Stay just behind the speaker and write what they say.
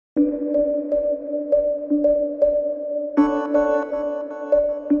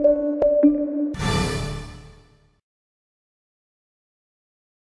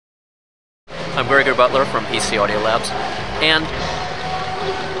Butler from PC Audio Labs, and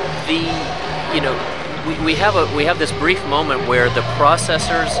we have this brief moment where the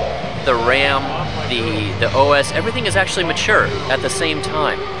processors, the RAM, the OS, everything is actually mature at the same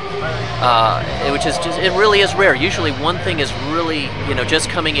time, which is just, it really is rare. Usually one thing is really, just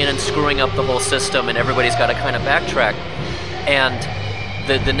coming in and screwing up the whole system, and everybody's got to kind of backtrack. And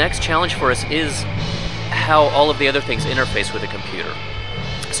the next challenge for us is how all of the other things interface with a computer.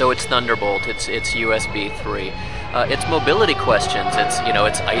 So it's Thunderbolt, it's USB 3, it's mobility questions, it's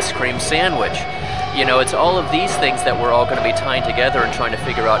ice cream sandwich. It's all of these things that we're all going to be tying together and trying to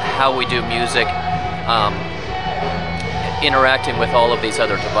figure out how we do music, interacting with all of these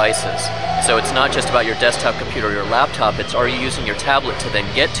other devices. So it's not just about your desktop computer or your laptop, it's are you using your tablet to then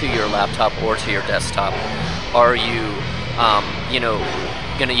get to your laptop or to your desktop? Are you,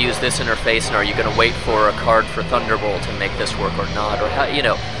 going to use this interface, and are you going to wait for a card for Thunderbolt and make this work or not? Or how,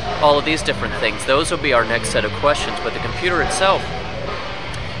 all of these different things. Those will be our next set of questions, but the computer itself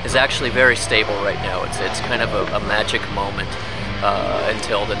is actually very stable right now. It's kind of a magic moment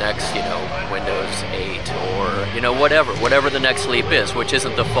until the next, Windows 8 or, whatever the next leap is, which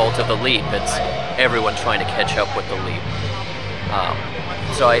isn't the fault of the leap. It's everyone trying to catch up with the leap.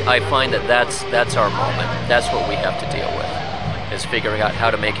 So I find that's our moment. That's what we have to deal with, is figuring out how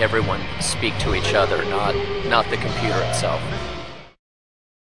to make everyone speak to each other, not the computer itself.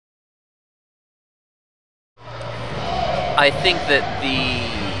 I think that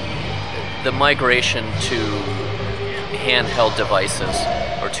the migration to handheld devices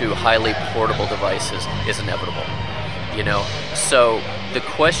or to highly portable devices is inevitable. So the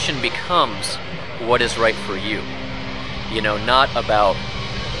question becomes, what is right for you? Not about,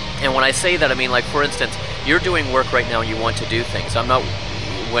 and when I say that, I mean, like, for instance, you're doing work right now and you want to do things.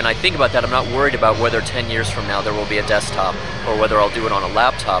 When I think about that, I'm not worried about whether 10 years from now there will be a desktop or whether I'll do it on a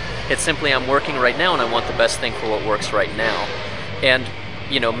laptop. It's simply I'm working right now and I want the best thing for what works right now. And,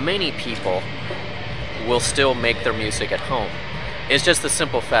 many people will still make their music at home. It's just the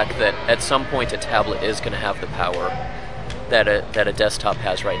simple fact that at some point a tablet is going to have the power that a desktop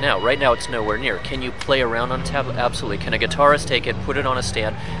has right now. Right now it's nowhere near. Can you play around on a tablet? Absolutely. Can a guitarist take it, put it on a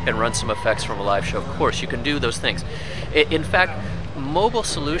stand, and run some effects from a live show? Of course, you can do those things. In fact, mobile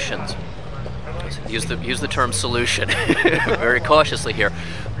solutions, use the term solution very cautiously here,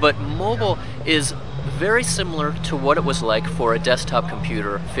 but mobile is very similar to what it was like for a desktop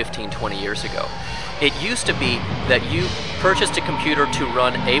computer 15-20 years ago. It used to be that you purchased a computer to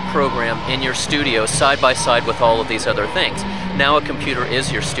run a program in your studio side by side with all of these other things. Now a computer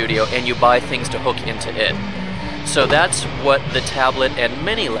is your studio and you buy things to hook into it. So that's what the tablet and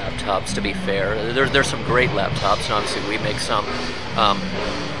many laptops, to be fair, there's some great laptops, and obviously we make some,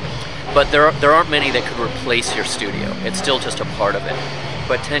 but there aren't many that could replace your studio. It's still just a part of it.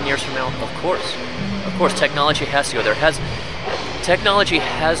 But 10 years from now, of course, technology has to go there. Technology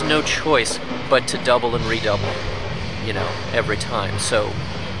has no choice but to double and redouble, every time. So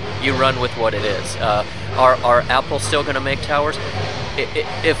you run with what it is. Are Apple still going to make towers?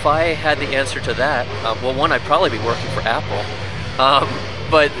 If I had the answer to that, well, one, I'd probably be working for Apple.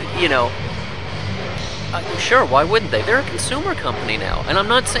 But, sure, why wouldn't they? They're a consumer company now. And I'm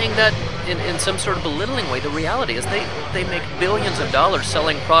not saying that in some sort of belittling way. The reality is they make billions of dollars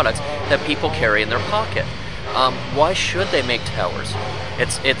selling products that people carry in their pocket. Why should they make towers?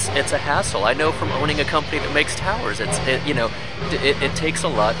 It's a hassle. I know from owning a company that makes towers. It takes a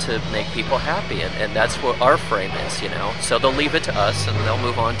lot to make people happy, and that's what our frame is. So they'll leave it to us, and they'll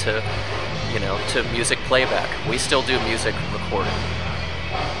move on to, to music playback. We still do music recording.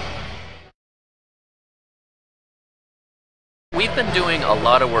 We've been doing a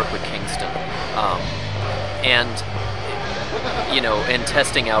lot of work with Kingston, and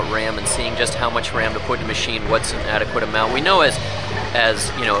testing out RAM and seeing just how much RAM to put in a machine, what's an adequate amount. We know as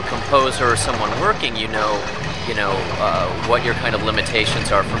a composer or someone working, what your kind of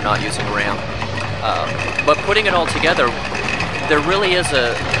limitations are for not using RAM. But putting it all together, there really is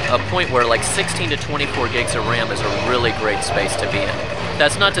a point where like 16 to 24 gigs of RAM is a really great space to be in.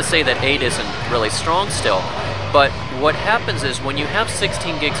 That's not to say that 8 isn't really strong still, but what happens is when you have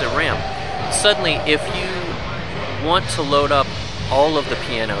 16 gigs of RAM, suddenly if you want to load up all of the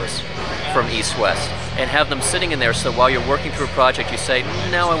pianos from East-West and have them sitting in there, so while you're working through a project you say,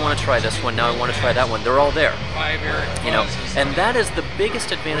 now I want to try this one, now I want to try that one, they're all there. And that is the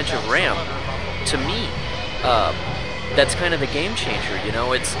biggest advantage of RAM to me. That's kind of the game changer.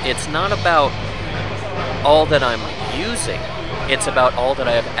 It's not about all that I'm using, it's about all that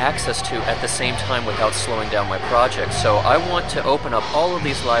I have access to at the same time without slowing down my project. So I want to open up all of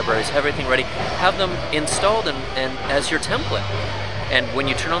these libraries, have everything ready, have them installed and as your template. And when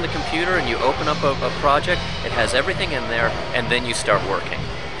you turn on the computer and you open up a project, it has everything in there, and then you start working.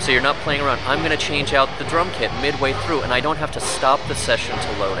 So you're not playing around. I'm going to change out the drum kit midway through, and I don't have to stop the session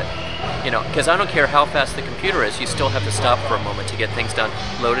to load it. Because I don't care how fast the computer is, you still have to stop for a moment to get things done,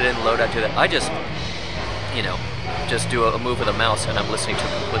 load it in, load out, do that. I just, just do a move of the mouse, and I'm listening to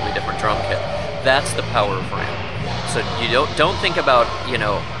a completely different drum kit. That's the power of RAM. So you don't think about,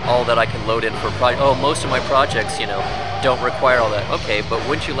 all that I can load in for a project. Oh, most of my projects, don't require all that. Okay, but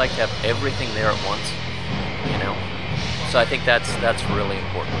wouldn't you like to have everything there at once? So I think that's really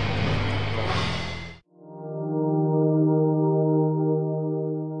important.